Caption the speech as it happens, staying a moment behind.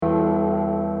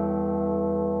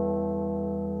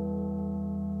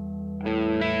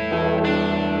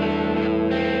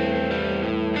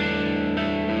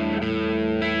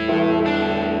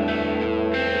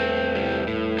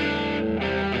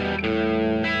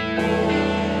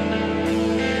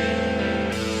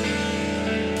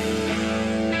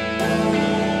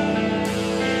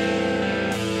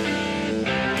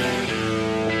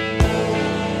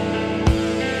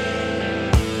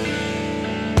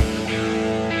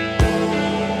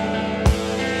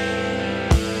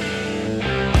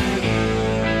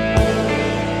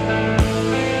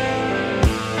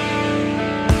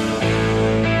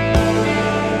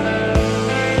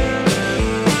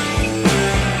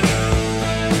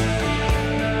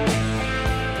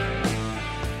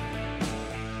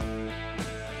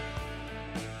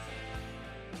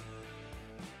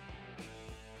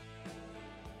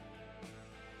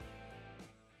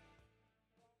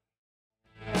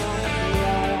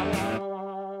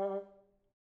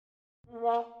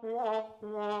What's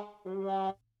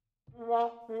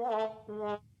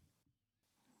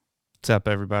up,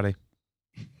 everybody?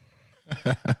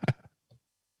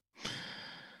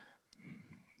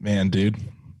 Man, dude.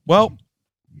 Well,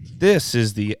 this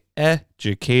is the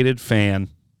Educated Fan,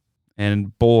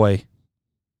 and boy,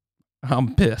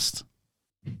 I'm pissed.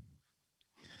 I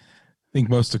think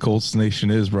most of Colts Nation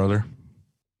is, brother.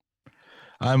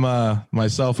 I'm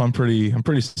myself, I'm pretty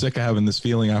sick of having this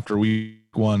feeling after week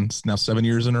one. It's now 7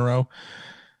 years in a row.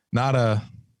 Not a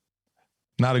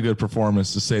good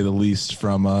performance, to say the least,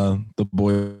 from the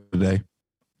boy today.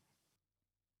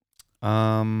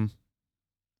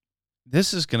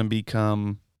 This is going to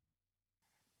become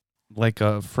like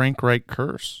a Frank Reich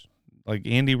curse. Like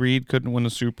Andy Reid couldn't win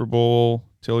a Super Bowl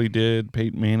till he did.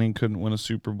 Peyton Manning couldn't win a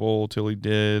Super Bowl till he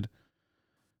did.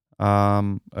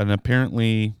 And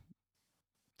apparently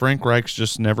Frank Reich's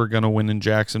just never going to win in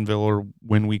Jacksonville or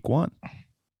win week one.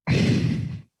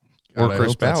 Or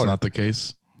Chris Ballard. That's not the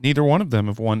case. Neither one of them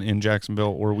have won in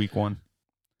Jacksonville or week one.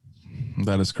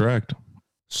 That is correct.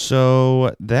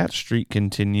 So that streak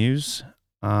continues.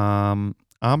 I'm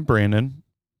Brandon.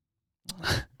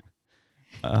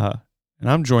 And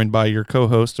I'm joined by your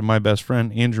co-host and my best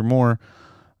friend, Andrew Moore.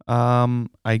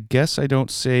 I guess I don't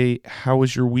say, how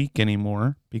was your week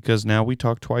anymore, because now we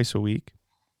talk twice a week.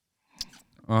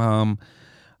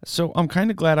 So I'm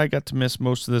kind of glad I got to miss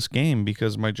most of this game,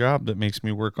 because my job that makes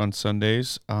me work on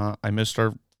Sundays, I missed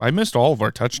all of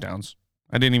our touchdowns.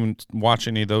 I didn't even watch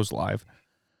any of those live.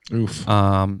 Oof.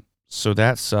 So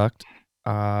that sucked.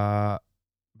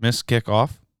 Missed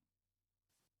kickoff.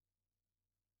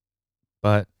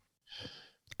 But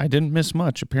I didn't miss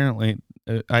much, apparently.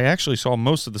 I actually saw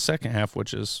most of the second half,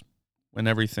 which is when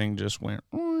everything just went.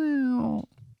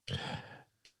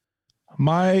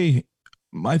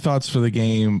 My thoughts for the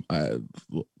game,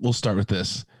 we'll start with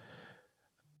this.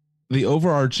 The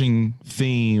overarching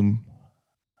theme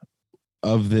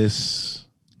of this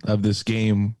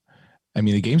game, I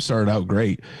mean, the game started out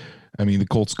great. I mean, the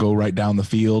Colts go right down the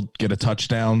field, get a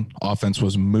touchdown. Offense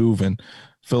was moving.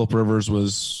 Phillip Rivers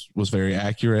was very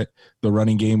accurate. The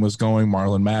running game was going.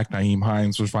 Marlon Mack, Nyheim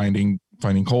Hines was finding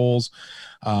holes.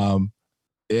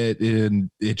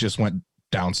 It just went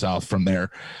down south from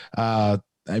there. I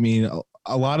mean,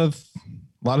 a lot of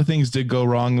things did go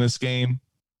wrong in this game.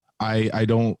 I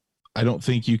don't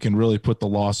think you can really put the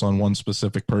loss on one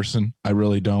specific person. I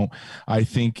really don't. I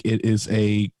think it is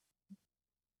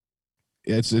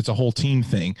it's a whole team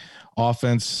thing.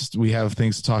 Offense, we have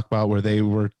things to talk about where they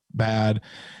were bad.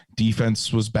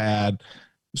 Defense was bad.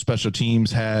 Special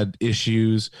teams had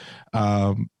issues.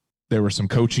 There were some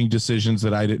coaching decisions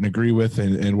that I didn't agree with,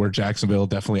 and where Jacksonville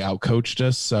definitely outcoached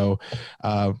us. So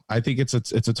I think it's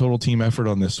a total team effort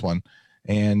on this one.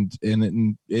 And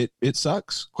it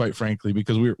sucks, quite frankly,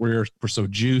 because we're so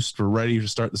juiced. We're ready to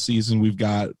start the season.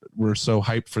 We're so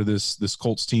hyped for this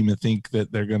Colts team and think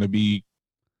that they're going to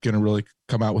really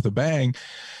come out with a bang.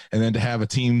 And then to have a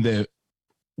team that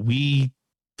we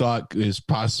thought is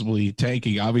possibly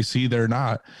tanking, obviously they're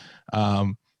not.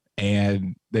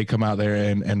 And they come out there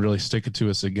and really stick it to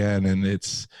us again. And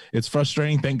it's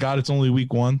frustrating. Thank God it's only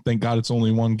week one. Thank God it's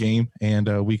only one game,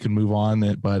 and we can move on.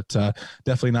 But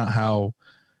definitely not how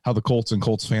the Colts and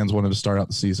Colts fans wanted to start out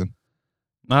the season.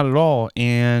 Not at all.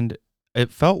 And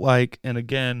it felt like, and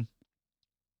again,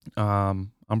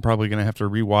 I'm probably going to have to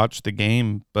rewatch the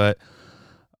game, but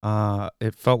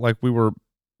it felt like we were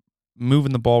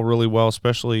moving the ball really well,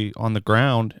 especially on the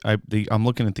ground. I'm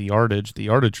looking at the yardage. The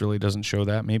yardage really doesn't show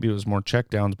that. Maybe it was more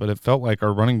checkdowns, but it felt like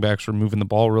our running backs were moving the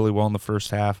ball really well in the first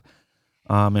half.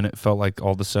 And it felt like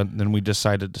all of a sudden, then we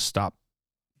decided to stop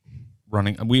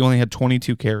running. We only had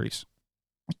 22 carries.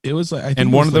 It was like,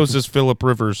 and one of those is Phillip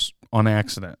Rivers on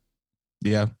accident.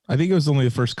 Yeah, I think it was only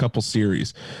the first couple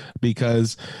series,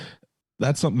 because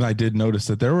that's something I did notice,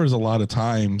 that there was a lot of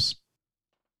times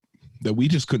that we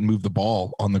just couldn't move the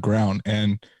ball on the ground.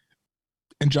 And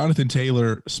Jonathan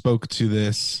Taylor spoke to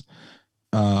this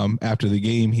after the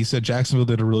game. He said Jacksonville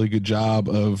did a really good job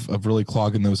of really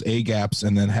clogging those A gaps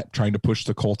and then trying to push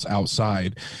the Colts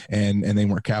outside, and they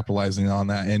weren't capitalizing on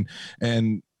that.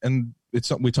 And it's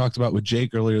something we talked about with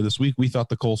Jake earlier this week. We thought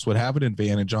the Colts would have an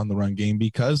advantage on the run game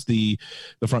because the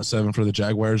front seven for the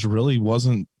Jaguars really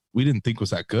we didn't think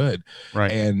was that good.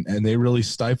 Right. And they really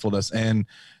stifled us. And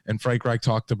Frank Reich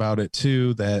talked about it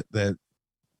too, that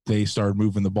they started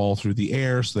moving the ball through the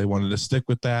air, so they wanted to stick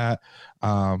with that.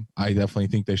 I definitely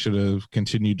think they should have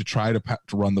continued to try to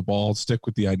run the ball, stick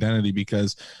with the identity,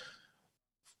 because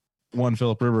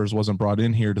Phillip Rivers wasn't brought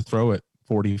in here to throw it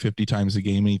 40, 50 times a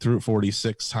game, and he threw it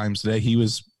 46 times today. He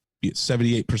was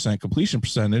 78% completion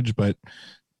percentage, but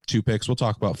 2 picks. We'll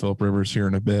talk about Phillip Rivers here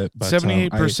in a bit. But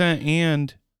 78%,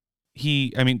 and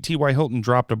T.Y. Hilton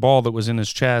dropped a ball that was in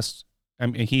his chest. I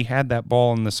mean, he had that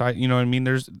ball in the side. You know what I mean?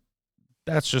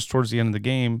 That's just towards the end of the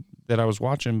game that I was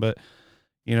watching, but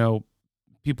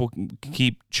people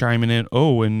keep chiming in.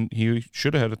 Oh, and he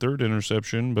should have had a third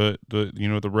interception, but the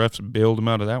refs bailed him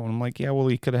out of that one. I'm like, yeah, well,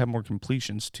 he could have had more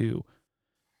completions too,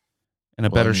 and a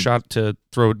better shot to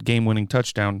throw a game-winning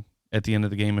touchdown at the end of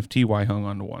the game if T.Y. hung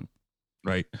on to one.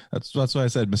 Right. That's why I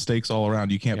said mistakes all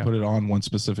around. You can't put it on one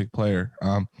specific player.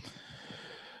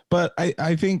 But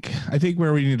I think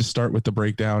where we need to start with the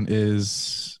breakdown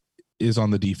is on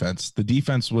the defense. The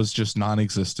defense was just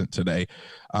non-existent today.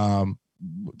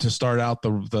 To start out,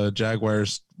 the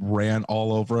Jaguars ran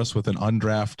all over us with an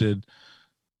undrafted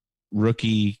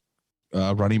rookie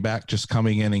running back just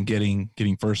coming in and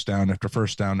getting first down after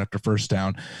first down after first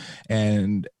down,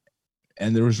 and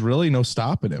there was really no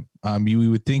stopping him. You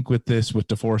would think with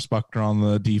DeForest Buckner on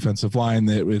the defensive line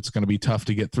that it's going to be tough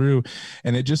to get through,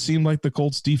 and it just seemed like the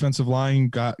Colts defensive line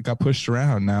got pushed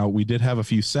around. Now, we did have a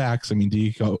few sacks. I mean,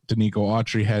 Danico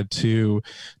Autry had 2,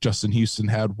 Justin Houston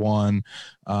had 1,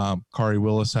 Kari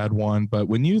Willis had 1, but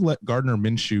when you let Gardner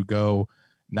Minshew go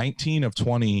 19 of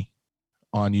 20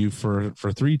 on you for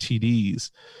 3 TDs,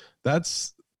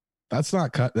 that's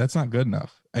not good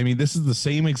enough. I mean, this is the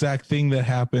same exact thing that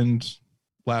happened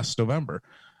last November.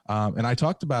 And I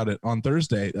talked about it on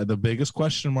Thursday. The biggest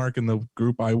question mark in the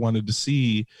group I wanted to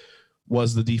see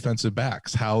was the defensive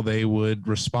backs, how they would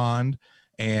respond,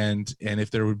 and if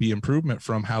there would be improvement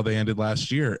from how they ended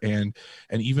last year. And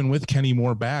even with Kenny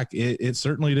Moore back, it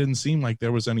certainly didn't seem like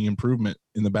there was any improvement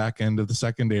in the back end of the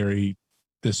secondary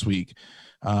this week.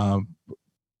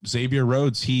 Xavier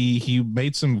Rhodes, he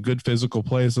made some good physical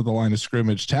plays at the line of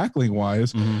scrimmage, tackling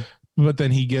wise, but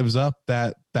then he gives up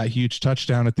that huge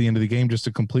touchdown at the end of the game, just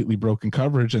a completely broken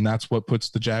coverage, and that's what puts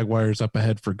the Jaguars up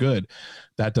ahead for good.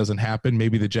 That doesn't happen.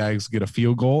 Maybe the Jags get a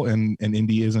field goal, and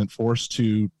Indy isn't forced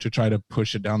to try to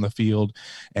push it down the field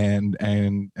and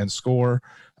score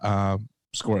a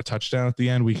touchdown at the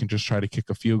end. We can just try to kick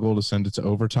a field goal to send it to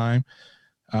overtime.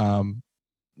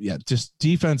 Just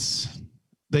defense.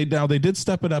 They did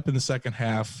step it up in the second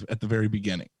half at the very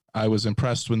beginning. I was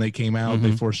impressed when they came out.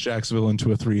 They forced Jacksonville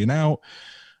into a 3-and-out.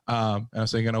 And I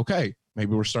was thinking, okay,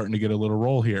 maybe we're starting to get a little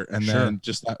roll here. And then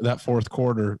just that fourth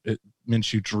quarter,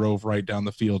 Minshew drove right down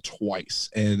the field twice,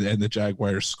 and the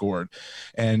Jaguars scored.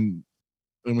 And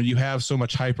when you have so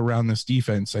much hype around this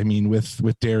defense, I mean,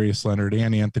 with Darius Leonard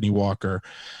and Anthony Walker,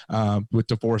 with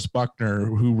DeForest Buckner,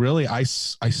 who really I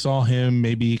saw him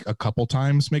maybe a couple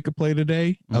times make a play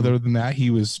today. Other than that, he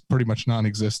was pretty much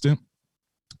non-existent.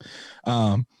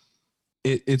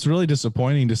 It's really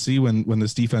disappointing to see when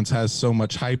this defense has so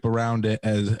much hype around it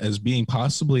as being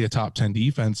possibly a top 10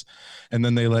 defense, and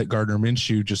then they let Gardner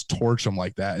Minshew just torch them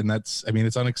like that. And it's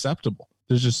unacceptable.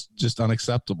 It's just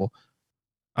unacceptable.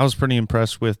 I was pretty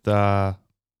impressed with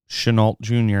Chenault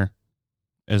Jr.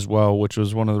 as well, which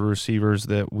was one of the receivers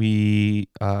that we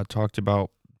talked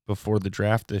about before the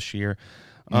draft this year.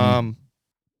 I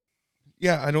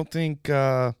don't think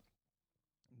the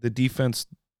defense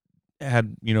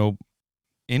had, they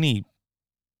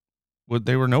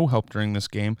were no help during this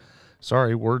game.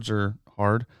 Sorry, words are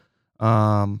hard.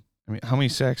 How many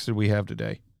sacks did we have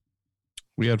today?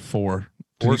 We had 4.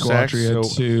 4 sacks. Autry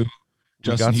had 2.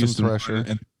 Justin Houston pressure,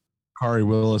 and Kari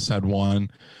Willis had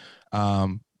 1.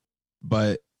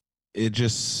 But it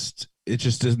just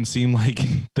didn't seem like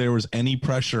there was any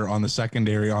pressure on the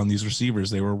secondary on these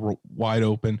receivers. They were wide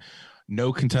open,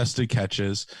 no contested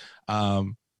catches.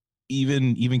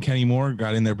 Even Kenny Moore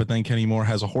got in there, but then Kenny Moore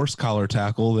has a horse collar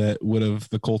tackle that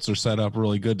the Colts are set up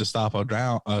really good to stop a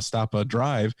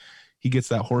drive. He gets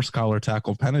that horse collar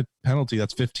tackle penalty.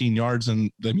 That's 15 yards,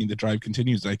 and I mean the drive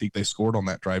continues. And I think they scored on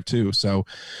that drive too. So,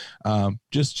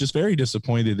 just very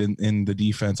disappointed in the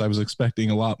defense. I was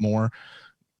expecting a lot more.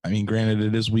 I mean, granted,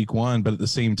 it is week 1, but at the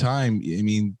same time, I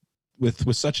mean,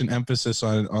 with such an emphasis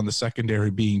on the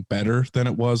secondary being better than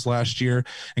it was last year,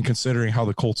 and considering how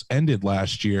the Colts ended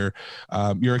last year,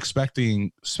 you're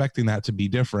expecting that to be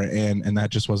different, and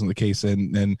that just wasn't the case.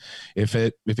 And if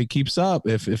it keeps up,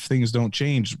 if things don't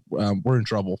change, we're in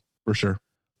trouble for sure.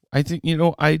 I think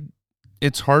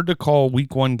it's hard to call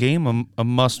week 1 game a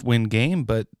must-win game,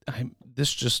 but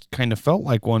this just kind of felt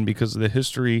like one because of the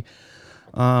history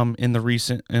in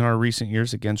our recent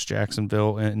years against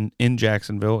Jacksonville and in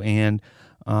Jacksonville, and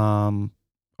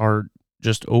our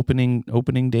just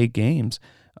opening day games.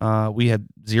 We had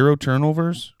 0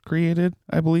 turnovers created,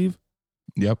 I believe.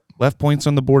 Yep. Left points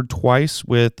on the board twice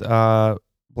with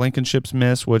Blankenship's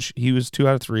miss, which he was 2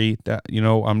 out of 3. That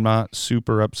I'm not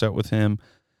super upset with him.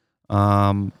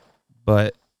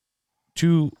 But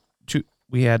two,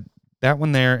 we had that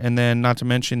one there, and then not to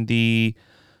mention the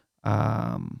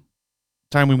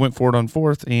time we went for it on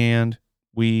fourth and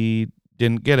we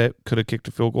didn't get it. Could have kicked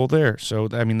a field goal there. So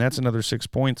I mean, that's another 6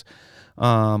 points.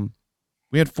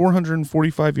 We had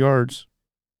 445 yards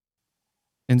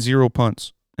and 0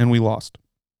 punts, and we lost.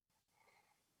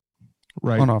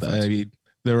 Right. On offense. I mean,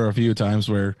 there were a few times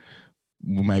where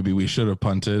maybe we should have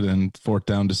punted, and fourth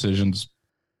down decisions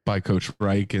by Coach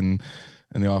Reich and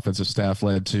the offensive staff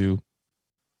led to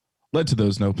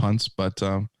those no punts. But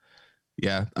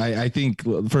yeah, I think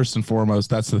first and foremost,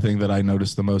 that's the thing that I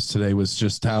noticed the most today was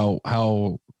just how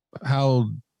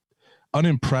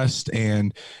unimpressed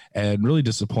and really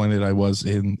disappointed I was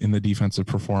in the defensive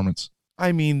performance.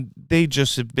 I mean, they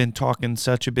just have been talking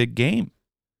such a big game.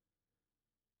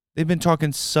 They've been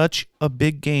talking such a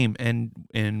big game,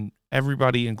 and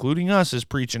everybody, including us, is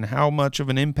preaching how much of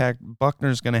an impact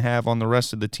Buckner's going to have on the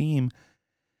rest of the team.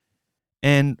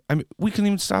 And I mean, we couldn't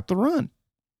even stop the run.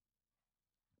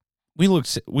 We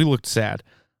looked sad.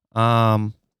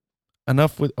 Enough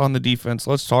on the defense.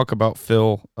 Let's talk about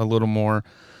Phil a little more.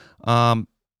 The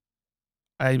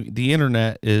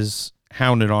internet is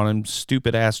hounded on him.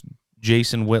 Stupid ass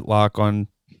Jason Whitlock on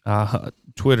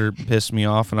Twitter pissed me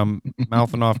off, and I'm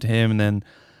mouthing off to him, and then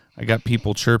I got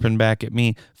people chirping back at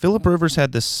me. Phillip Rivers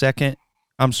had the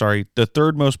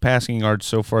third most passing yards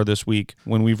so far this week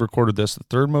when we've recorded this, the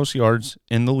third most yards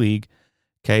in the league,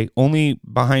 okay, only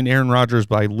behind Aaron Rodgers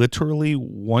by literally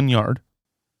 1 yard.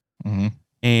 Mm-hmm.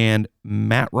 And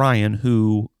Matt Ryan,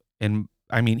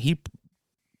 he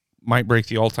might break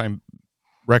the all-time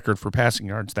record for passing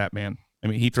yards, that man. I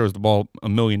mean, he throws the ball a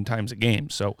million times a game.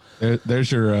 So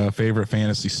there's your favorite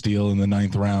fantasy steal in the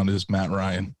 9th round is Matt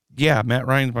Ryan. Yeah, Matt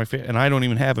Ryan's my favorite, and I don't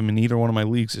even have him in either one of my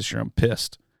leagues this year. I'm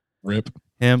pissed. Rip.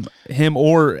 Him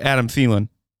or Adam Thielen.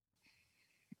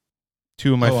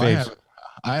 Two of my faves.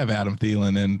 I have Adam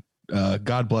Thielen, and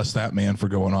God bless that man for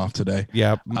going off today.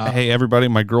 Yeah. Hey, everybody,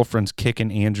 my girlfriend's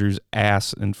kicking Andrew's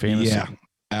ass in fantasy. Yeah,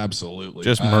 absolutely.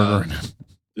 Just murdering him.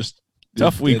 Just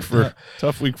tough week for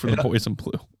the boys in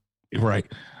blue. Right.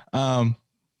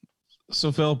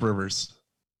 So Phillip Rivers,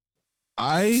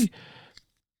 I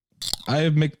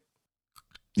have mixed.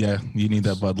 Yeah, you need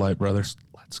that Bud Light, brother.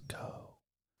 Let's go.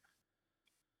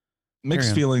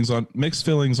 Mixed feelings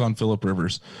on Phillip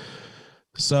Rivers.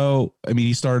 So, I mean,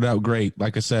 he started out great.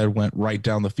 Like I said, went right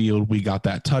down the field. We got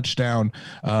that touchdown.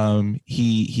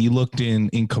 He looked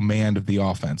in command of the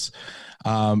offense.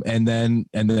 And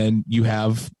then you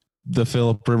have the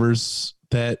Phillip Rivers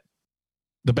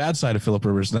the bad side of Phillip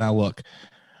Rivers. Now look,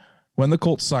 when the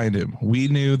Colts signed him, we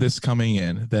knew this coming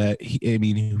in that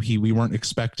we weren't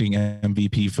expecting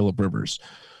MVP Phillip Rivers.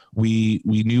 We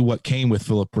knew what came with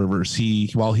Phillip Rivers.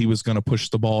 While he was going to push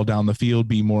the ball down the field,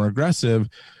 be more aggressive,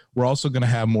 we're also going to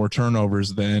have more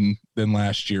turnovers than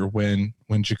last year when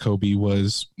Jacoby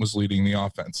was leading the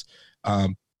offense.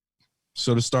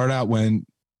 So to start out, when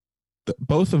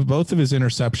both of his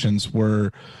interceptions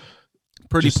were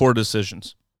pretty poor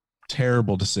decisions.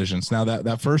 Terrible decisions. Now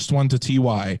that first one to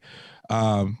TY,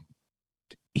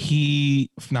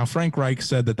 Frank Reich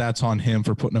said that's on him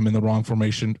for putting him in the wrong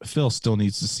formation. Phil still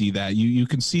needs to see that. You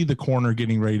can see the corner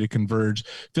getting ready to converge.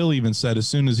 Phil even said as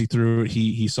soon as he threw it,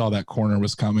 he saw that corner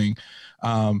was coming.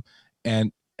 And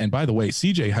by the way,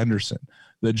 CJ Henderson,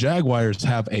 the Jaguars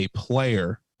have a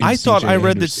player. I thought I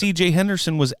read that CJ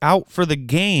Henderson was out for the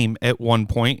game at one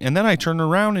point, and then I turned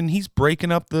around and he's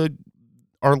breaking up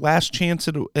our last chance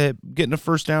at getting a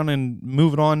first down and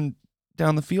moving on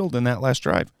down the field in that last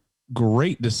drive.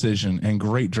 Great decision and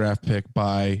great draft pick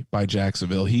by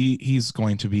Jacksonville. He's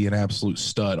going to be an absolute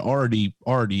stud. Already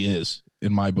is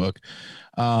in my book.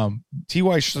 Ty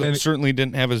certainly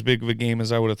didn't have as big of a game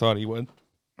as I would have thought he would.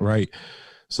 Right.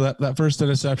 So that first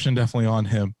interception definitely on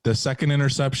him. The second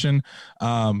interception,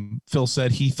 Phil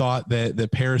said he thought that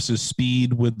Paris's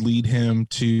speed would lead him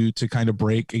to kind of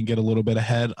break and get a little bit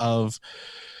ahead of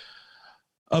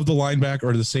the linebacker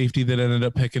or the safety that ended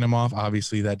up picking him off.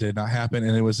 Obviously that did not happen.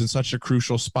 And it was in such a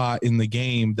crucial spot in the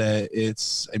game that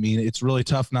it's really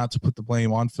tough not to put the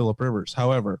blame on Phillip Rivers.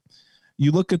 However,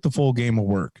 you look at the full game of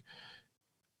work.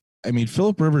 I mean,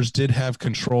 Phillip Rivers did have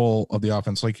control of the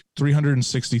offense, like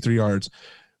 363 yards.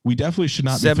 We definitely should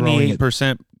not be throwing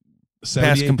 78%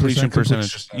 pass completion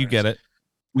percentage. You get it.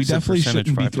 We definitely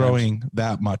shouldn't be throwing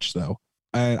that much, though.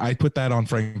 And I put that on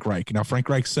Frank Reich. Now, Frank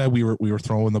Reich said we were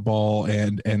throwing the ball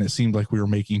and it seemed like we were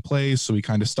making plays, so we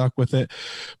kind of stuck with it.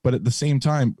 But at the same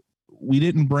time, we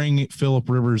didn't bring Phillip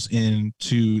Rivers in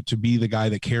to be the guy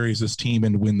that carries this team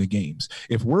and win the games.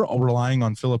 If we're relying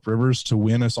on Phillip Rivers to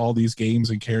win us all these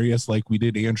games and carry us like we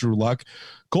did Andrew Luck,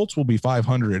 Colts will be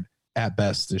 500 at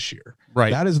best this year.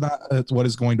 Right. That is not what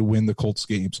is going to win the Colts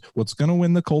games. What's going to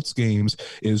win the Colts games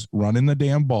is running the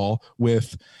damn ball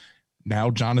with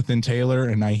now Jonathan Taylor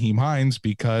and Nyheim Hines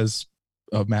because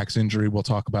of Mack's injury we'll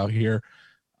talk about here.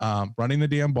 Running the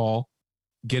damn ball,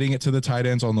 getting it to the tight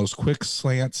ends on those quick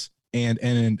slants,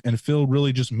 and Phil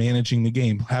really just managing the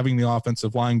game, having the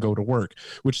offensive line go to work,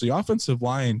 which the offensive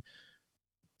line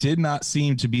did not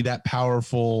seem to be that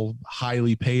powerful,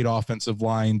 highly paid offensive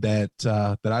line that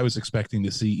I was expecting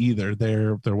to see either.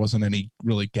 There wasn't any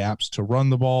really gaps to run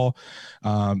the ball.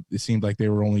 It seemed like they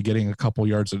were only getting a couple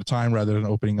yards at a time rather than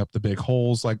opening up the big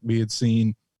holes like we had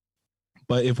seen.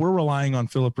 But if we're relying on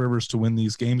Phillip Rivers to win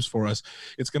these games for us,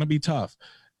 it's going to be tough.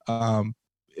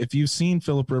 If you've seen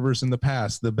Phillip Rivers in the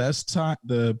past, the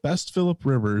best Phillip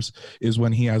Rivers is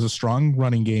when he has a strong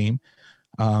running game,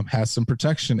 has some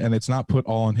protection, and it's not put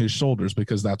all on his shoulders,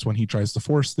 because that's when he tries to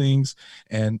force things,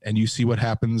 and you see what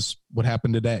happened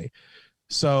today.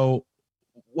 So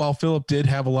while Phillip did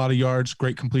have a lot of yards,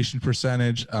 great completion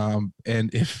percentage, and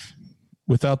if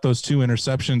without those 2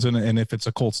 interceptions, and if it's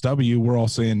a Colts W, we're all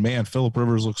saying, man, Phillip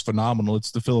Rivers looks phenomenal.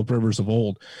 It's the Phillip Rivers of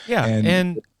old. Yeah,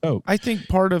 and I think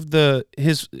part of that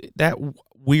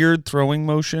weird throwing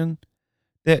motion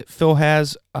that Phil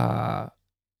has, I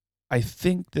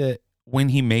think that when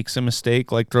he makes a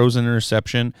mistake, like throws an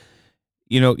interception,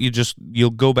 you'll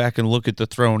go back and look at the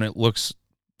throw and it looks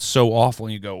so awful,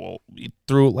 and you go, well, you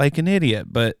threw it like an idiot.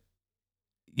 But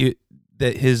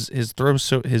his throw,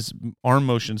 so his arm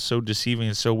motion is so deceiving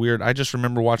and so weird. I just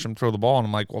remember watching him throw the ball, and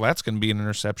I'm like, well, that's going to be an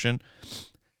interception.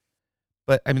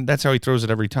 But I mean, that's how he throws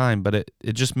it every time. But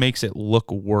it just makes it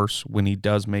look worse when he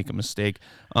does make a mistake.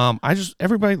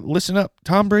 Everybody listen up.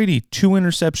 Tom Brady, 2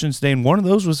 interceptions today, and one of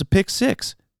those was a pick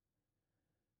 6.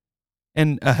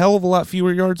 And a hell of a lot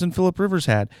fewer yards than Phillip Rivers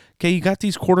had. Okay, you got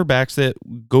these quarterbacks that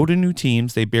go to new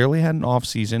teams. They barely had an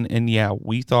offseason. And, yeah,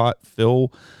 we thought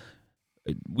Phil –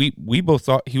 we both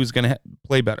thought he was going to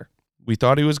play better. We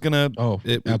thought he was going to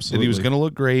absolutely. He was going to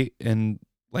look great, and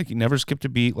like he never skipped a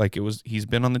beat. Like he's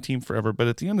been on the team forever. But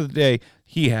at the end of the day,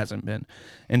 he hasn't been.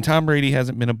 And Tom Brady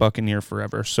hasn't been a Buccaneer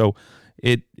forever. So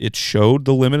it showed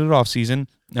the limited offseason.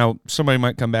 Now, somebody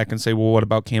might come back and say, well, what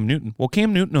about Cam Newton? Well,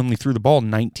 Cam Newton only threw the ball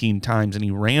 19 times, and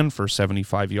he ran for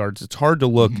 75 yards. It's hard to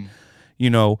look,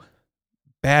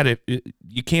 bad.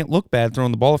 You can't look bad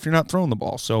throwing the ball if you're not throwing the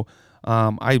ball. So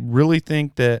I really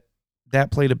think that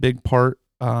played a big part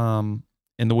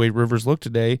in the way Rivers looked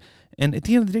today. And at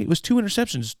the end of the day, it was 2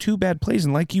 interceptions, 2 bad plays.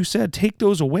 And like you said, take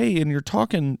those away, and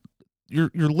you're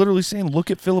literally saying,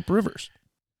 look at Phillip Rivers.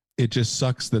 It just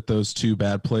sucks that those 2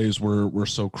 bad plays were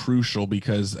so crucial,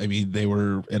 because I mean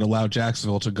it allowed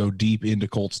Jacksonville to go deep into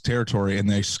Colts territory, and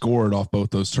they scored off both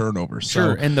those turnovers.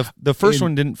 Sure, and the first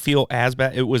one didn't feel as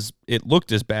bad. It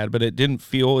looked as bad, but it didn't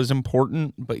feel as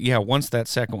important. But yeah, once that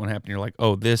second one happened, you're like,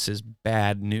 oh, this is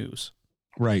bad news.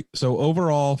 Right. So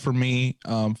overall, for me,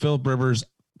 Phillip Rivers'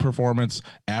 performance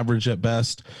average at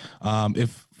best.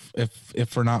 If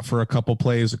for not for a couple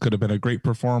plays, it could have been a great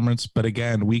performance. But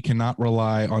again, we cannot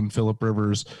rely on Phillip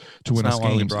Rivers to win us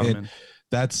games.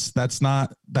 That's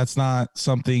not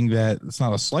something it's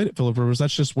not a slight at Phillip Rivers.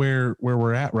 That's just where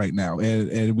we're at right now,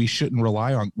 and we shouldn't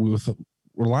rely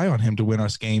on him to win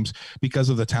us games because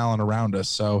of the talent around us.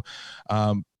 So,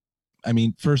 I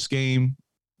mean, first game,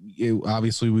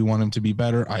 obviously we want him to be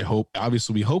better.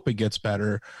 We hope it gets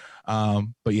better.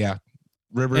 But yeah.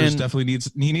 Rivers definitely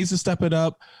needs to step it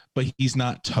up, but he's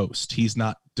not toast. He's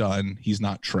not done. He's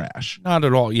not trash. Not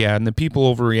at all. Yeah, and the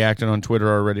people overreacting on Twitter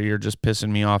already are just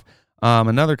pissing me off.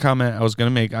 Another comment I was going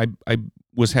to make, I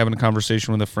was having a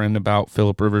conversation with a friend about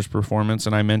Phillip Rivers' performance,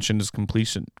 and I mentioned his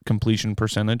completion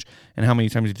percentage and how many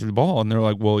times he threw the ball, and they're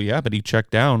like, well, yeah, but he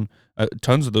checked down.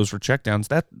 Tons of those were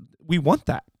checkdowns. We want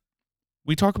that.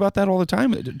 We talk about that all the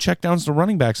time. Checkdowns to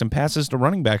running backs and passes to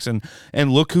running backs. And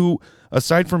look who,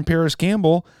 aside from Paris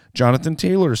Campbell, Jonathan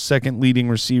Taylor, second leading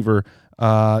receiver.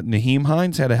 Nyheim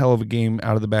Hines had a hell of a game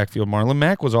out of the backfield. Marlon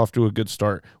Mack was off to a good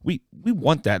start. We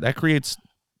want that. That creates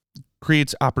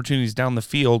opportunities down the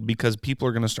field, because people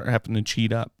are going to start having to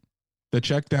cheat up. The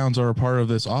checkdowns are a part of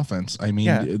this offense. I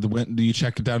mean, when you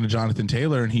check it down to Jonathan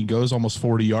Taylor and he goes almost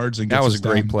 40 yards and gets that was a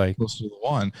great play close to the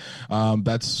one.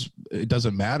 It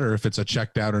doesn't matter if it's a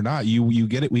check down or not. You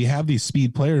get it. We have these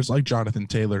speed players like Jonathan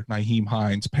Taylor, Nyheim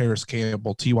Hines, Paris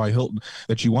Campbell, T.Y. Hilton,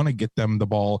 that you want to get them the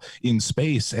ball in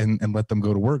space and let them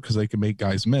go to work, because they can make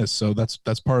guys miss. So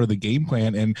that's part of the game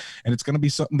plan, and it's going to be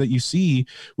something that you see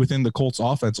within the Colts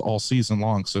offense all season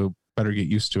long. So better get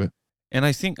used to it. And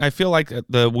I feel like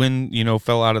the wind,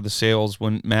 fell out of the sails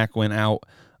when Mack went out.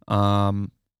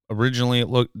 Originally, it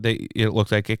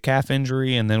looked like a calf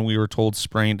injury, and then we were told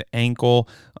sprained ankle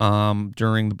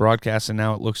during the broadcast, and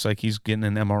now it looks like he's getting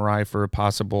an MRI for a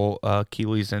possible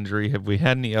Achilles injury. Have we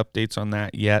had any updates on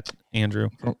that yet, Andrew?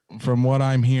 From what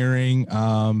I'm hearing,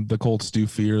 the Colts do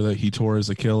fear that he tore his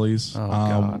Achilles. Oh,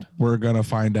 God. We're gonna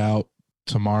find out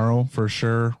tomorrow for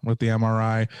sure with the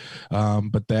MRI,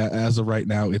 but that as of right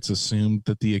now, it's assumed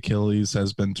that the Achilles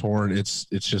has been torn. It's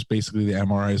just basically the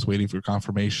MRI is waiting for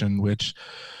confirmation, which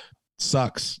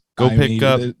sucks. Go pick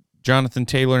up Jonathan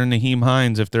Taylor and Naheem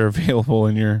Hines if they're available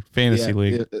in your fantasy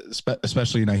league.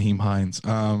 Especially Naheem Hines.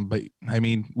 But I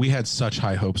mean, we had such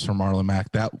high hopes for Marlon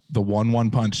Mack. That the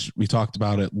 1-1 punch, we talked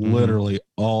about it literally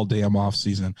all damn off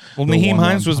season. Well, Naheem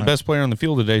Hines was the best player on the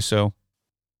field today, so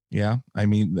yeah, I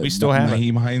mean, we still have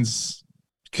Naheem Hines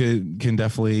can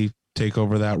definitely take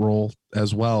over that role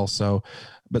as well. So,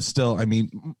 but still, I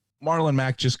mean, Marlon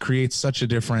Mack just creates such a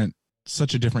different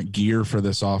gear for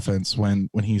this offense when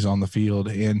he's on the field,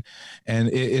 and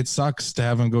it sucks to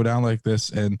have him go down like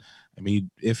this. And I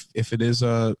mean, if it is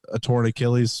a torn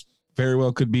Achilles, very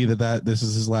well could be that this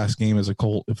is his last game as a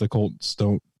Colt if the Colts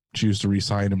don't choose to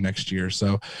re-sign him next year.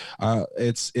 So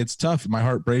it's tough. My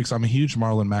heart breaks. I'm a huge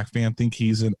Marlon Mack fan. Think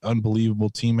he's an unbelievable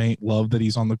teammate. Love that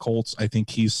he's on the Colts. I think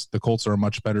the Colts are a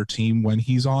much better team when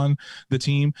he's on the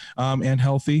team and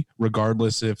healthy,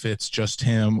 regardless if it's just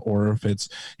him or if it's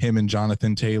him and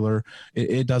Jonathan Taylor.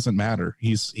 It doesn't matter.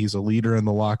 He's a leader in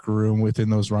the locker room within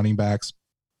those running backs.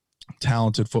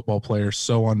 Talented football player,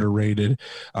 so underrated.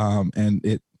 And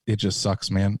it just sucks,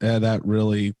 man. That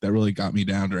really got me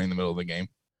down during the middle of the game.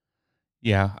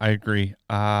 Yeah, I agree.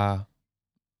 Well,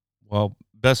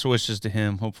 best wishes to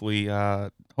him. Hopefully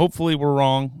we're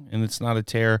wrong and it's not a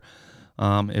tear.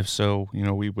 If so,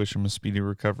 we wish him a speedy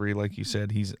recovery. Like you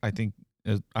said,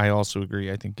 I also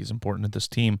agree. I think he's important to this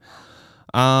team.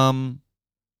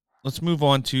 Let's move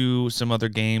on to some other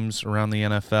games around the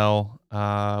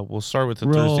NFL. We'll start with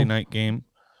the Thursday night game.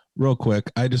 Real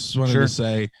quick, I just wanted to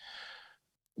say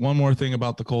one more thing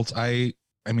about the Colts. I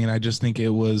mean, I just think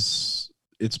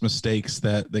it's mistakes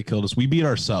that killed us. We beat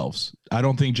ourselves. I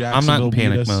don't think Jacksonville. I'm not in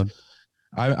panic mode.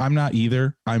 I'm not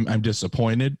either. I'm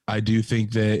disappointed. I do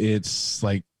think that it's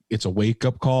a wake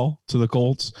up call to the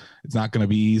Colts. It's not going to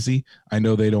be easy. I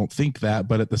know they don't think that,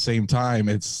 but at the same time,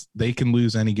 they can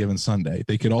lose any given Sunday.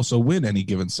 They could also win any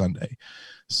given Sunday.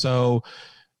 So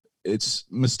it's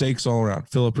mistakes all around.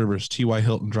 Phillip Rivers, T.Y.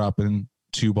 Hilton dropping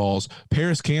 2 balls.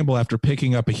 Paris Campbell, after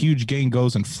picking up a huge gain,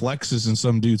 goes and flexes in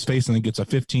some dude's face and then gets a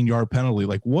 15-yard penalty.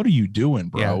 Like, what are you doing,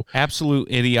 bro? Yeah,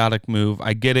 absolute idiotic move.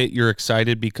 I get it. You're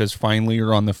excited because finally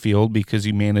you're on the field because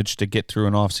you managed to get through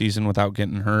an offseason without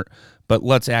getting hurt. But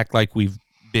let's act like we've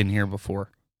been here before.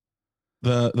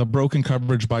 The broken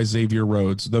coverage by Xavier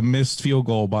Rhodes, the missed field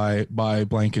goal by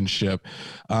Blankenship,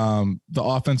 the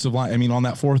offensive line. I mean, on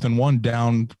that 4th and 1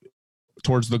 down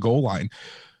towards the goal line,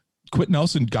 Quentin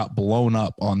Nelson got blown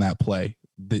up on that play.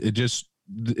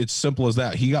 It's simple as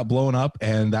that. He got blown up,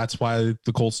 and that's why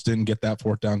the Colts didn't get that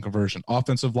 4th down conversion.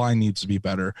 Offensive line needs to be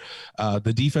better.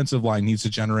 The defensive line needs to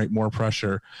generate more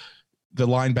pressure. The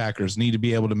linebackers need to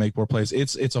be able to make more plays.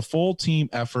 It's a full team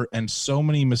effort and so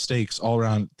many mistakes all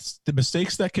around. The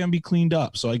mistakes that can be cleaned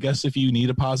up. So I guess if you need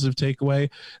a positive takeaway,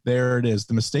 there it is.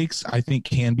 The mistakes I think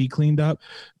can be cleaned up.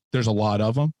 There's a lot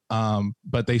of them,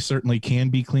 but they certainly can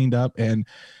be cleaned up, and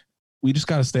we just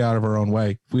got to stay out of our own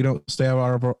way. If we don't stay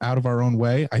out of our own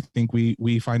way, I think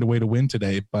we find a way to win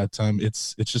today. But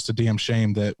it's just a damn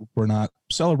shame that we're not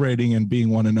celebrating and being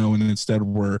 1-0, and instead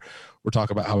we're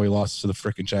talking about how we lost to the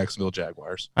freaking Jacksonville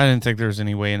Jaguars. I didn't think there was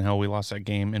any way in hell we lost that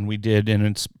game, and we did. And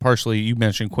it's partially, you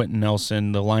mentioned Quentin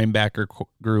Nelson, the linebacker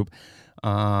group.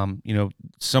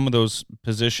 Some of those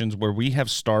positions where we have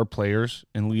star players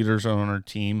and leaders on our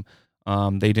team,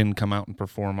 they didn't come out and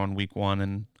perform on week 1,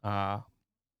 and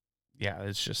yeah,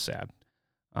 it's just sad.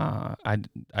 I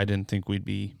didn't think we'd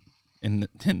be in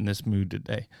this mood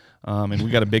today. And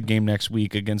we got a big game next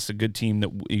week against a good team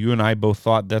that you and I both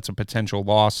thought that's a potential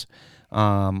loss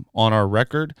on our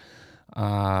record.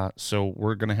 So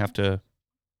we're gonna have to,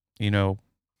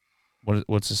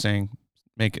 what's the saying?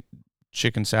 Make it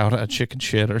chicken salad out of chicken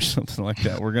shit or something like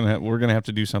that. We're gonna have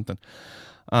to do something.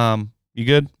 You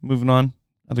good? Moving on.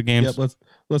 Other games. Yep,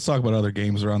 let's talk about other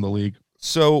games around the league.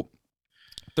 So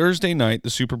Thursday night, the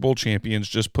Super Bowl champions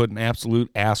just put an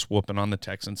absolute ass whooping on the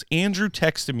Texans. Andrew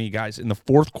texted me, guys, in the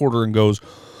 4th quarter and goes,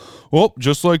 "Well,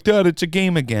 just like that, it's a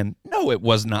game again." No, it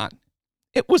was not.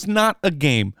 It was not a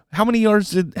game. How many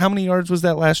yards was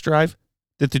that last drive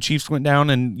that the Chiefs went down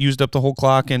and used up the whole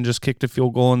clock and just kicked a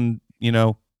field goal and,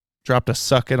 Dropped a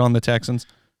suck it on the Texans.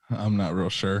 I'm not real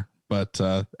sure. But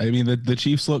I mean, the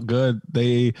Chiefs look good.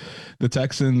 The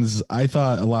Texans. I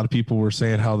thought a lot of people were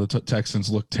saying how the Texans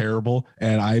look terrible,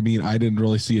 and I mean, I didn't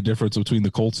really see a difference between the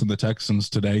Colts and the Texans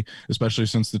today, especially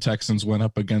since the Texans went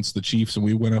up against the Chiefs and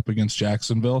we went up against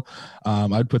Jacksonville.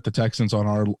 I'd put the Texans on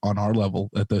our level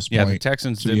at this point. Yeah, the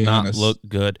Texans did not look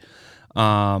good.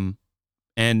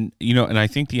 And, and I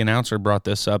think the announcer brought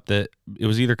this up, that it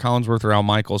was either Collinsworth or Al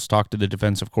Michaels talked to the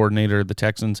defensive coordinator of the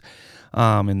Texans,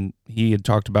 and he had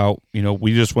talked about,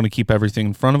 we just want to keep everything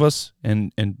in front of us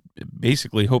and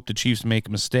basically hope the Chiefs make a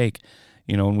mistake,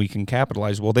 and we can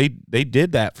capitalize. Well, they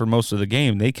did that for most of the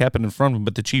game. They kept it in front of them,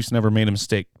 but the Chiefs never made a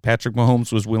mistake. Patrick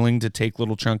Mahomes was willing to take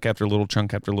little chunk after little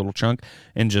chunk after little chunk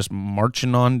and just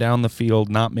marching on down the field,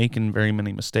 not making very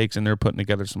many mistakes, and they're putting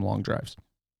together some long drives.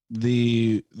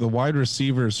 The wide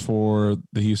receivers for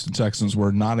the Houston Texans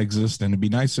were non-existent. It'd be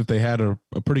nice if they had a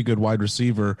pretty good wide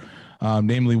receiver,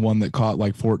 namely one that caught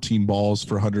like 14 balls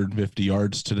for 150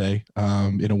 yards today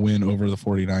in a win over the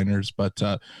 49ers. But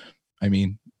I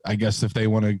mean, I guess if they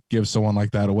want to give someone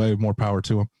like that away, more power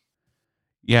to them.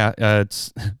 Yeah,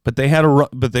 but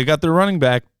they got their running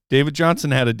back. David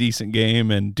Johnson had a decent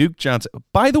game, and Duke Johnson.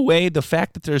 By the way, the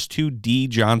fact that there's two D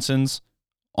Johnsons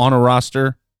on a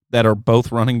roster that are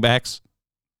both running backs,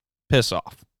 piss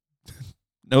off.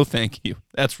 No, thank you.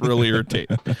 That's really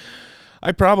irritating.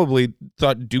 I probably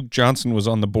thought Duke Johnson was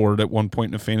on the board at one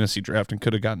point in a fantasy draft and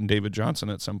could have gotten David Johnson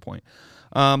at some point.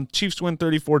 Chiefs win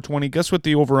 34-20. Guess what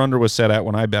the over-under was set at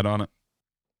when I bet on it?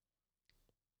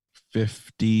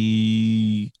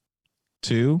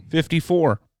 52?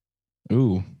 54.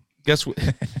 Ooh. Guess what?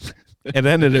 It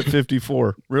ended at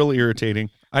 54. Really irritating.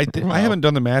 I haven't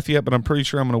done the math yet, but I'm pretty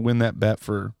sure I'm going to win that bet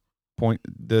for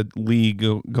the league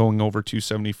going over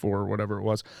 274 or whatever it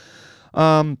was.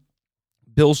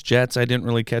 Bills Jets, I didn't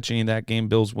really catch any of that game.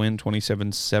 Bills win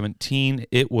 27-17.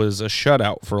 It was a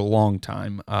shutout for a long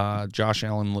time. Josh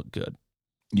Allen looked good.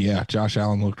 Yeah, Josh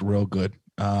Allen looked real good.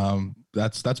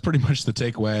 That's pretty much the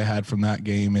takeaway I had from that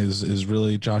game is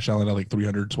really Josh Allen had like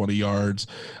 320 yards,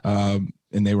 and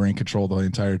they were in control the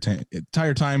entire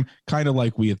time, kind of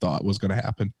like we had thought was going to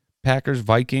happen.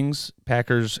 Vikings.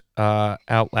 Packers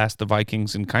outlast the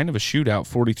Vikings in kind of a shootout,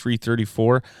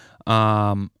 43-34.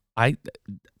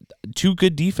 Two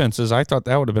good defenses. I thought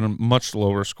that would have been a much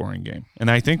lower scoring game,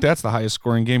 and I think that's the highest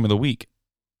scoring game of the week.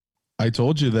 I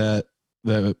told you that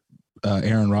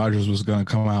Aaron Rodgers was going to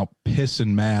come out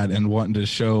pissing mad and wanting to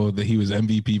show that he was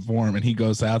MVP form, and he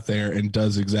goes out there and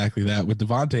does exactly that with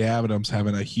Devontae Adams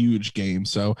having a huge game.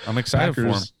 So I'm excited for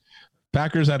him.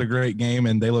 Packers had a great game,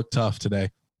 and they look tough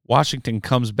today. Washington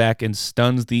comes back and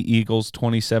stuns the Eagles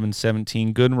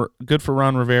 27-17. Good for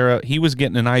Ron Rivera. He was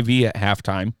getting an IV at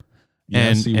halftime.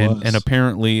 Yes, he was. And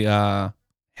apparently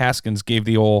Haskins gave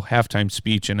the old halftime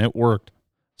speech, and it worked.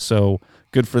 So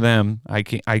good for them. I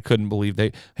couldn't believe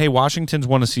Washington's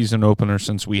won a season opener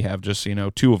since we have, just so you know,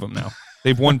 two of them now.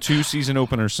 They've won two season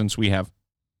openers since we have.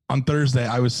 On Thursday,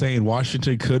 I was saying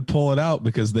Washington could pull it out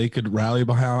because they could rally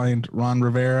behind Ron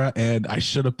Rivera, and I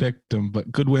should have picked him, but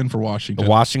good win for Washington. The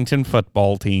Washington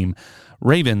football team.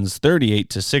 Ravens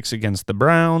 38-6 against the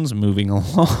Browns. Moving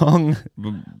along.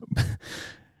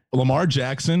 Lamar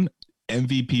Jackson,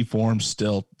 MVP form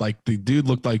still. Like, the dude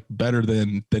looked like better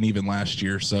than even last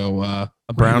year. So a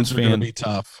Browns fan be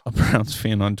tough. A Browns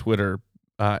fan on Twitter,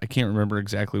 I can't remember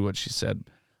exactly what she said,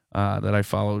 that I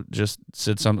follow, just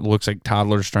said something that looks like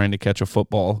toddlers trying to catch a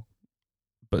football,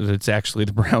 but it's actually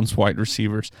the Browns wide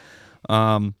receivers.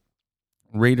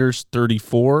 Raiders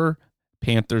 34,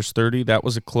 Panthers 30. That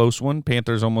was a close one.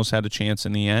 Panthers almost had a chance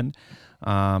in the end.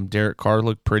 Derek Carr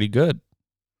looked pretty good.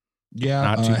 Yeah,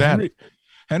 not too bad.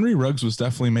 Henry Ruggs was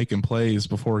definitely making plays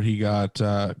before he got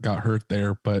hurt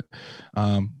there, but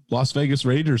Las Vegas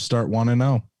Raiders start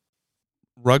 1-0.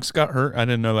 Ruggs got hurt? I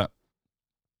didn't know that.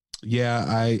 Yeah,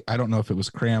 I don't know if it was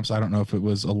cramps. I don't know if it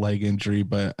was a leg injury,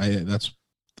 but that's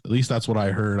what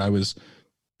I heard. I was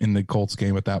in the Colts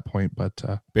game at that point, but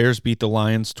Bears beat the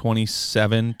Lions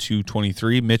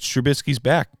 27-23. Mitch Trubisky's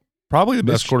back. Probably the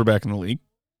best quarterback in the league.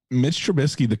 Mitch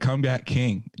Trubisky, the comeback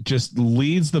king, just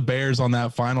leads the Bears on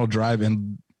that final drive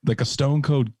and like a stone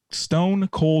cold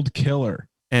killer.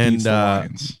 And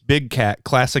Big Cat,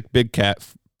 classic Big Cat,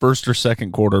 first or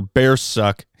second quarter, Bears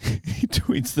suck. He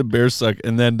tweets the Bears suck,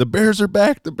 and then the Bears are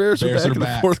back. The Bears are back in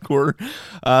the fourth quarter.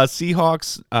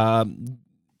 Seahawks,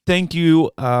 thank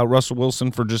you, Russell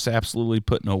Wilson, for just absolutely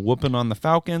putting a whooping on the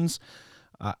Falcons.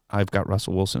 I've got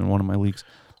Russell Wilson in one of my leagues.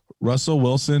 Russell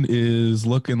Wilson is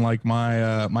looking like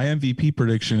my MVP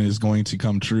prediction is going to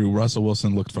come true. Russell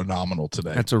Wilson looked phenomenal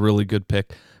today. That's a really good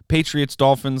pick. Patriots,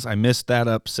 Dolphins, I missed that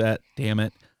upset. Damn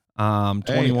it.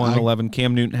 Hey, 21-11.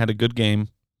 Cam Newton had a good game.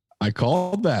 I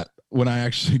called that when I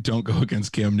actually don't go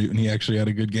against Cam Newton. He actually had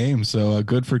a good game. So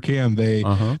good for Cam. They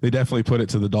definitely put it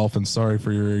to the Dolphins. Sorry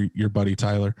for your buddy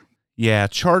Tyler. Yeah,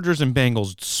 Chargers and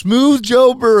Bengals. Smooth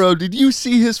Joe Burrow. Did you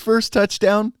see his first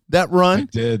touchdown? That run? I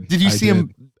did. Did you see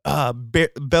him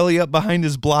belly up behind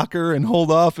his blocker and hold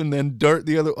off and then dart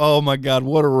the other? Oh my God,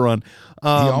 what a run!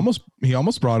 He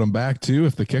almost brought him back too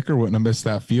if the kicker wouldn't have missed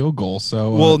that field goal.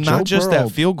 So well, not just that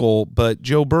field goal, but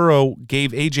Joe Burrow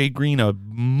gave AJ Green a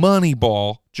money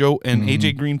ball.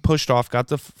 AJ Green pushed off, got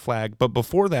the flag. But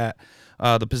before that,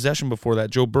 the possession before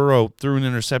that, Joe Burrow threw an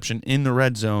interception in the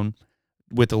red zone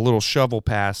with a little shovel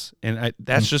pass, and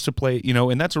that's just a play,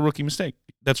 and that's a rookie mistake.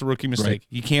 That's a rookie mistake. Right.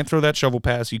 You can't throw that shovel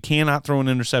pass. You cannot throw an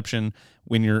interception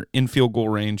when you're in field goal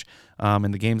range,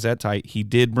 and the game's that tight. He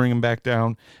did bring him back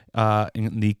down,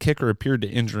 and the kicker appeared to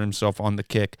injure himself on the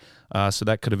kick, so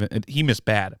that could have been – he missed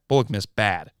bad. Bullock missed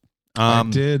bad. I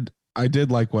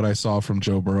did like what I saw from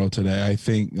Joe Burrow today. I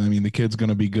mean, the kid's going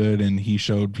to be good, and he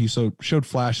showed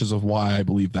flashes of why I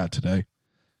believe that today.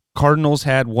 Cardinals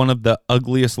had one of the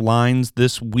ugliest lines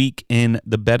this week in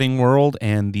the betting world,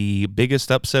 and the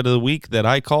biggest upset of the week that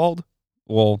I called,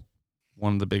 well,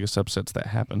 one of the biggest upsets that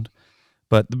happened,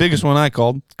 but the biggest one I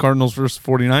called, Cardinals versus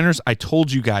 49ers. I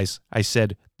told you guys, I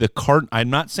said I'm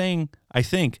not saying I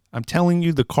think, I'm telling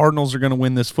you the Cardinals are going to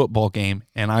win this football game,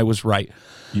 and I was right.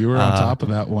 You were on top of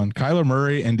that one. Kyler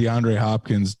Murray and DeAndre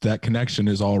Hopkins, that connection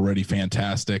is already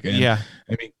fantastic. And yeah,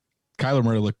 I mean, Kyler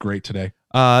Murray looked great today.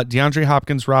 DeAndre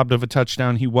Hopkins robbed of a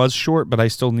touchdown. He was short, but I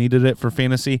still needed it for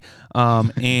fantasy.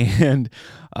 And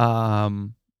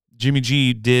Jimmy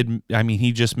G did. I mean,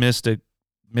 he just missed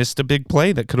a big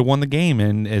play that could have won the game.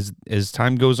 And as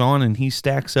time goes on, and he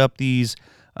stacks up these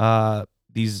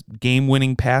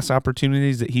game-winning pass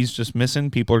opportunities that he's just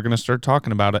missing, people are going to start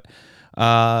talking about it.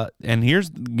 And here's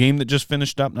the game that just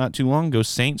finished up not too long ago: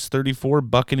 Saints 34,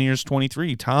 Buccaneers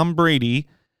 23. Tom Brady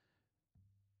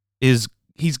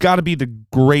he's got to be the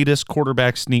greatest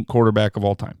sneak quarterback of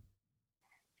all time.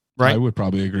 Right? I would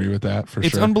probably agree with that for sure.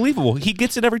 It's unbelievable. He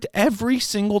gets it every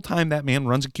single time that man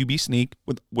runs a QB sneak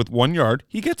with 1 yard.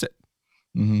 He gets it.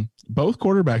 Mm-hmm. Both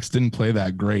quarterbacks didn't play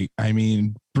that great. I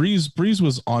mean, Breeze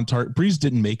was on target. Breeze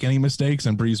didn't make any mistakes,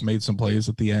 and Breeze made some plays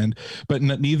at the end, but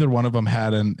neither one of them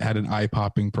had an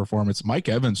eye-popping performance. Mike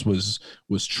Evans was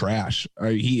trash.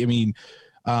 He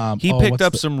picked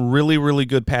up some really, really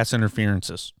good pass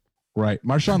interferences. Right.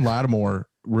 Marshawn Lattimore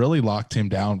really locked him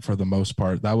down for the most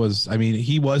part.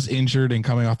 He was injured and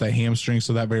coming off that hamstring,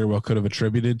 so that very well could have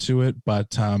attributed to it.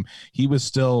 But he was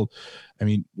still,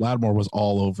 Lattimore was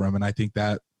all over him. And I think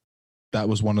that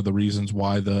was one of the reasons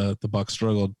why the Bucs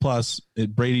struggled. Plus,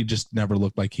 Brady just never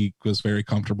looked like he was very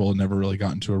comfortable and never really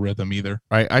got into a rhythm either.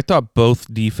 Right. I thought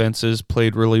both defenses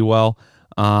played really well.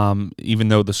 Even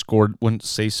though the score wouldn't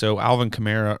say so. Alvin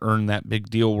Kamara earned that big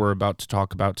deal we're about to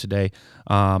talk about today.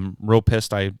 Real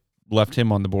pissed I left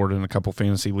him on the board in a couple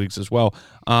fantasy leagues as well.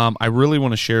 I really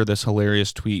want to share this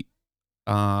hilarious tweet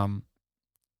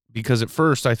because at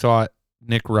first I thought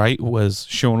Nick Wright was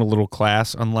showing a little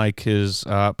class, unlike his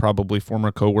probably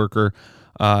former coworker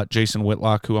Jason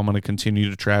Whitlock, who I'm going to continue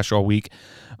to trash all week.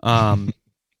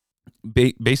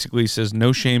 Basically says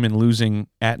no shame in losing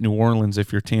at New Orleans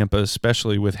if you're Tampa,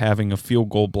 especially with having a field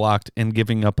goal blocked and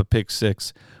giving up a pick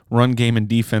six. Run game and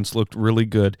defense looked really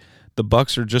good. The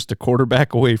Bucs are just a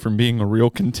quarterback away from being a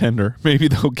real contender. Maybe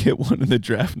they'll get one in the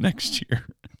draft next year.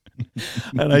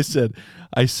 And I started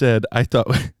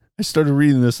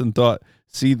reading this and thought,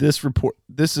 see, this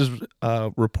is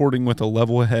reporting with a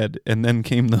level head, and then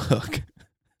came the hook.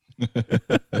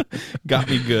 Got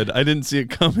me good. I didn't see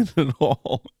it coming at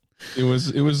all. It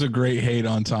was a great hate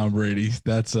on Tom Brady.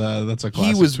 That's a classic.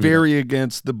 He was very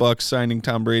against the Bucs signing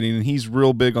Tom Brady, and he's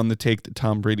real big on the take that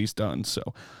Tom Brady's done. So,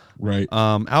 right.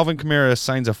 Alvin Kamara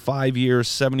signs a 5-year,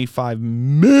 $75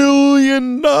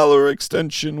 million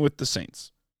extension with the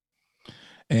Saints,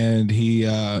 and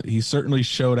he certainly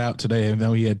showed out today. Even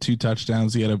though he had 2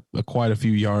 touchdowns, he had quite a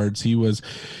few yards. He was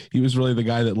really the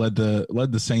guy that led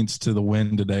the Saints to the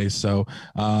win today. So.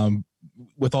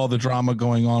 With all the drama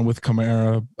going on with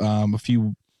Kamara a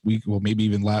few weeks, well, maybe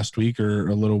even last week or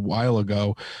a little while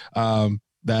ago,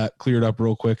 that cleared up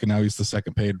real quick, and now he's the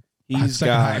second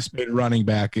highest paid running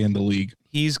back in the league.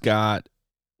 He's got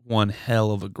one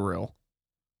hell of a grill.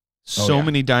 So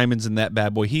many diamonds in that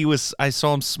bad boy. I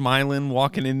saw him smiling,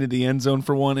 walking into the end zone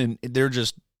for one, and they're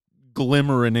just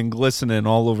glimmering and glistening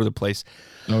all over the place.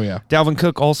 Oh yeah. Dalvin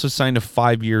Cook also signed a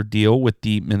 5-year deal with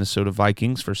the Minnesota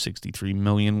Vikings for $63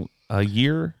 million a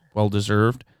year. Well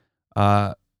deserved.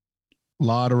 A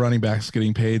lot of running backs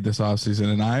getting paid this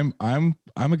offseason, and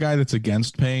I'm a guy that's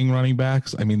against paying running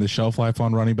backs. I mean, the shelf life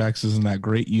on running backs isn't that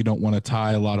great. You don't want to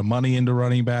tie a lot of money into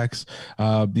running backs.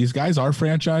 These guys are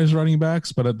franchise running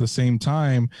backs, but at the same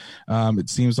time, it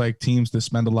seems like teams that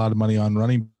spend a lot of money on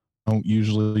running don't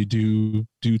usually do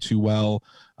too well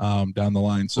down the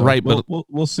line. So Right, but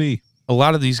we'll see. a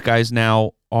lot of these guys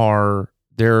now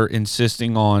they're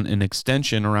insisting on an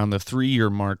extension around the 3-year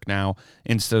mark now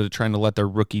instead of trying to let their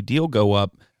rookie deal go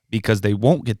up because they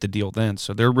won't get the deal then.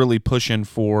 So they're really pushing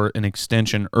for an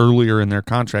extension earlier in their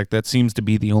contract. That seems to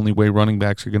be the only way running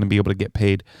backs are going to be able to get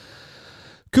paid.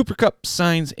 Cooper Kupp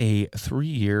signs a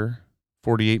 3-year,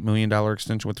 $48 million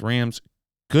extension with the Rams.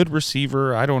 Good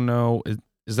receiver. I don't know.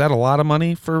 Is that a lot of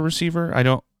money for a receiver? I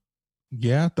don't.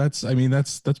 Yeah, that's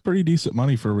pretty decent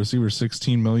money for a receiver,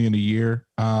 16 million a year.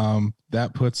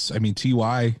 That puts, I mean,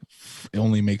 TY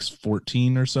only makes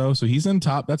 14 or so. So he's in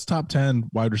that's top 10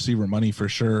 wide receiver money for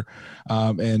sure.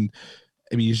 And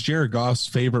I mean, he's Jared Goff's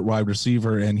favorite wide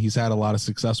receiver, and he's had a lot of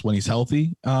success when he's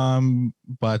healthy.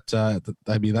 But I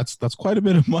mean, that's quite a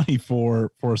bit of money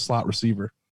for a slot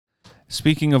receiver.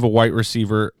 Speaking of a white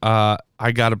receiver,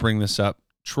 I got to bring this up.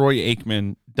 Troy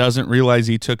Aikman doesn't realize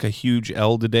he took a huge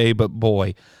L today, but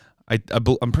boy,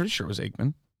 I'm pretty sure it was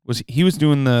Aikman. He was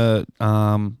doing the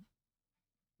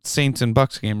Saints and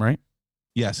Bucks game, right?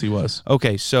 Yes, he was.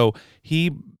 Okay, so he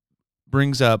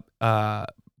brings up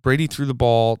Brady threw the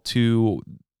ball to,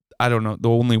 I don't know, the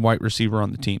only white receiver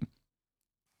on the team.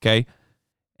 Okay,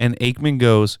 and Aikman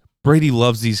goes, Brady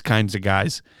loves these kinds of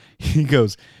guys. He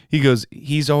goes,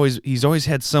 he's always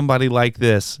had somebody like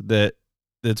this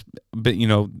that's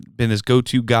been his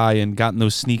go-to guy and gotten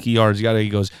those sneaky yards. He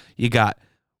goes, you got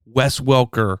Wes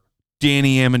Welker,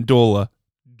 Danny Amendola,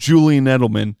 Julian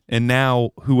Edelman, and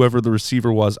now whoever the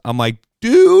receiver was. I'm like,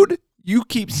 dude, you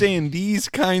keep saying these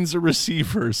kinds of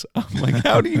receivers. I'm like,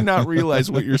 how do you not realize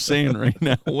what you're saying right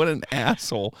now? What an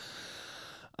asshole.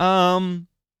 Moving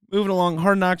along,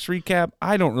 Hard Knocks recap.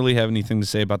 I don't really have anything to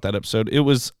say about that episode. It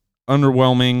was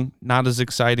underwhelming, not as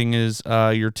exciting as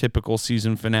your typical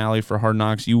season finale for Hard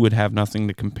Knocks. You would have nothing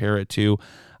to compare it to.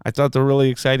 I thought the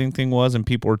really exciting thing was, and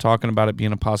people were talking about it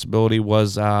being a possibility,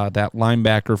 was that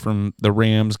linebacker from the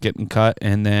Rams getting cut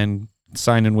and then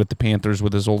signing with the Panthers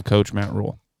with his old coach, Matt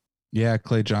Rule. Yeah,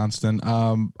 Clay Johnston.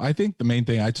 I think the main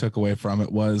thing I took away from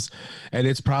it was, and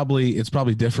it's probably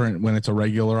different when it's a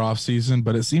regular off season,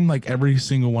 but it seemed like every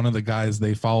single one of the guys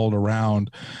they followed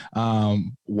around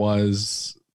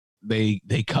was they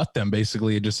cut them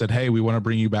basically and just said, hey, we want to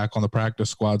bring you back on the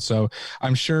practice squad. So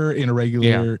I'm sure in a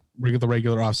regular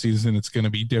off season, it's going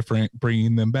to be different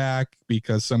bringing them back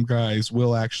because some guys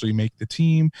will actually make the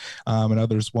team and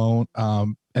others won't.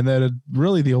 And then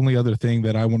really the only other thing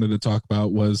that I wanted to talk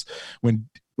about was when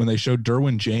they showed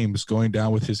Derwin James going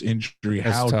down with his injury,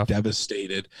 how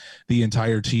devastated the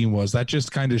entire team was. That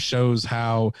just kind of shows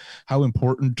how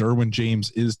important Derwin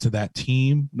James is to that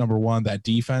team. Number one, that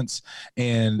defense,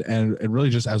 and really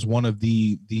just as one of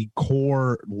the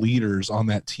core leaders on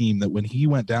that team, that when he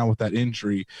went down with that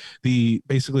injury,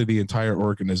 basically the entire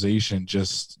organization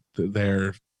just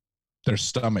their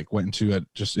stomach went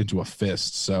into a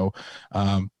fist. So,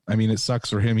 I mean, it sucks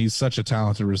for him. He's such a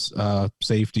talented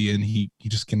safety, and he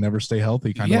just can never stay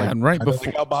healthy. Kind of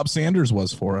like how Bob Sanders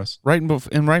was for us. Right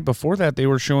before that, they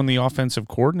were showing the offensive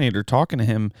coordinator talking to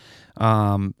him,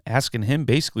 asking him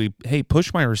basically, "Hey,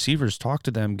 push my receivers, talk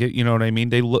to them, you know what I mean?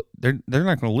 They're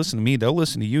not going to listen to me. They'll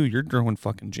listen to you. You're Derwin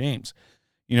fucking James."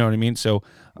 You know what I mean? So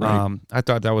I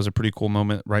thought that was a pretty cool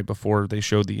moment right before they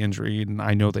showed the injury, and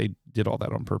I know they did all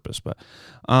that on purpose. But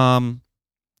all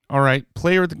right,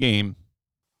 player of the game.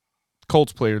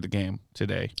 Colts player of the game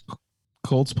today.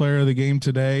 Colts player of the game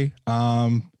today.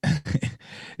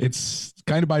 It's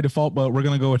kind of by default, but we're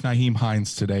going to go with Nyheim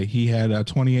Hines today. He had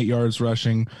 28 yards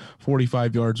rushing,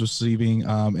 45 yards receiving,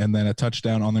 and then a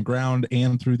touchdown on the ground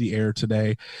and through the air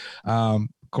today.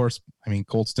 Of course, I mean,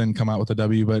 Colts didn't come out with a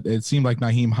W, but it seemed like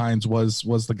Nyheim Hines was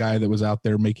the guy that was out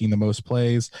there making the most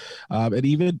plays. And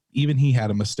even he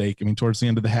had a mistake. I mean, towards the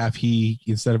end of the half, he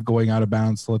instead of going out of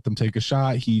bounds to let them take a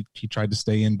shot, he tried to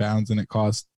stay in bounds, and it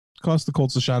cost the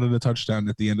Colts a shot at a touchdown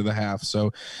at the end of the half.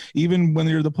 So even when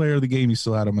you're the player of the game, you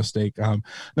still had a mistake.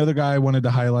 Another guy I wanted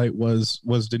to highlight was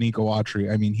Danico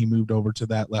Autry. I mean, he moved over to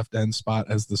that left end spot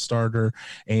as the starter,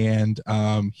 and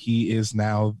he is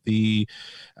now the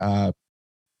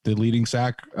leading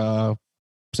sack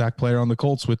player on the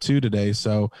Colts with 2 today.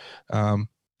 So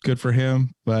good for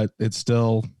him, but it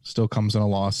still comes in a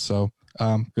loss. So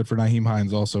good for Nyheim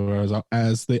Hines also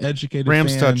as the educated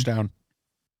Rams fan, touchdown.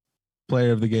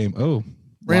 Player of the game. Oh,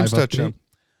 Rams touchdown.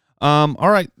 All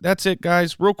right, that's it,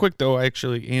 guys. Real quick though,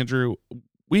 actually, Andrew,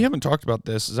 we haven't talked about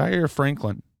this. Zaire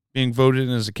Franklin being voted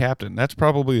in as a captain. That's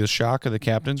probably the shock of the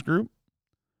captains group.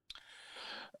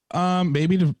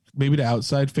 Maybe to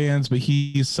outside fans, but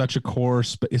he's such a core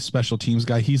special teams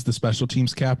guy. He's the special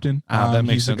teams captain. That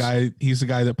makes sense. He's the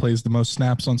guy that plays the most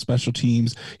snaps on special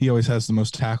teams. He always has the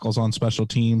most tackles on special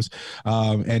teams.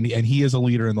 And he is a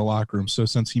leader in the locker room. So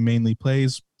since he mainly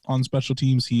plays on special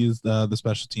teams, he is the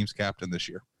special teams captain this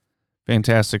year.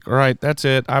 Fantastic. All right, that's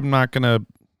it. I'm not gonna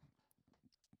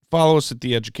follow us at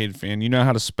The Educated Fan. You know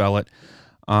how to spell it.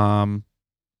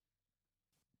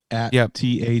 At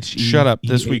THE. Shut up.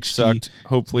 This week sucked.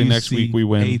 Hopefully next week we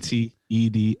win.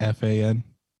 ATEDFAN.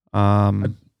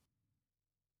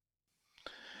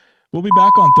 We'll be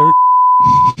back on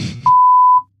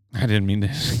I didn't mean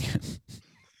this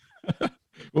again.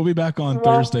 We'll be back on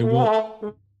Thursday.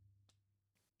 We're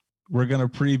gonna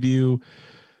preview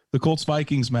the Colts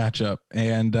Vikings matchup,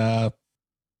 and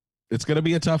it's going to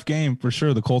be a tough game for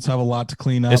sure. The Colts have a lot to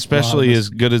clean up. Especially as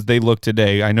good as they look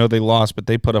today. I know they lost, but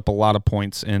they put up a lot of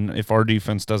points. And if our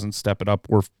defense doesn't step it up,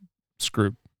 we're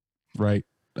screwed. Right.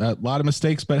 A lot of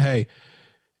mistakes, but hey,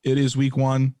 it is week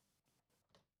 1.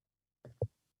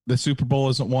 The Super Bowl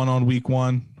isn't won on week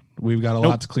 1. We've got a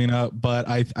lot to clean up, but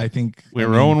I think we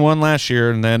were 0-1 last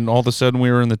year, and then all of a sudden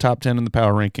we were in the top 10 in the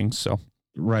power rankings. So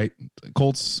right.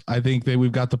 Colts, I think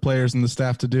we've got the players and the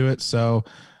staff to do it. So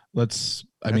let's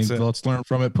learn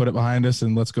from it, put it behind us,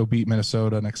 and let's go beat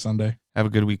Minnesota next Sunday. Have a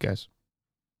good week, guys.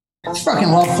 I fucking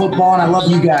love football, and I love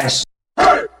you guys.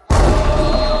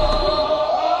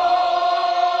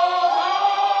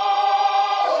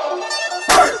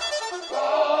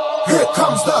 Here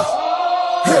comes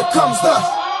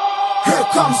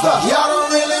the, y'all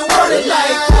don't really want it like,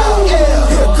 yeah.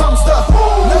 Here comes the,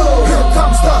 no. Here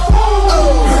comes the,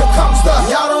 oh. Here comes the,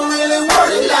 y'all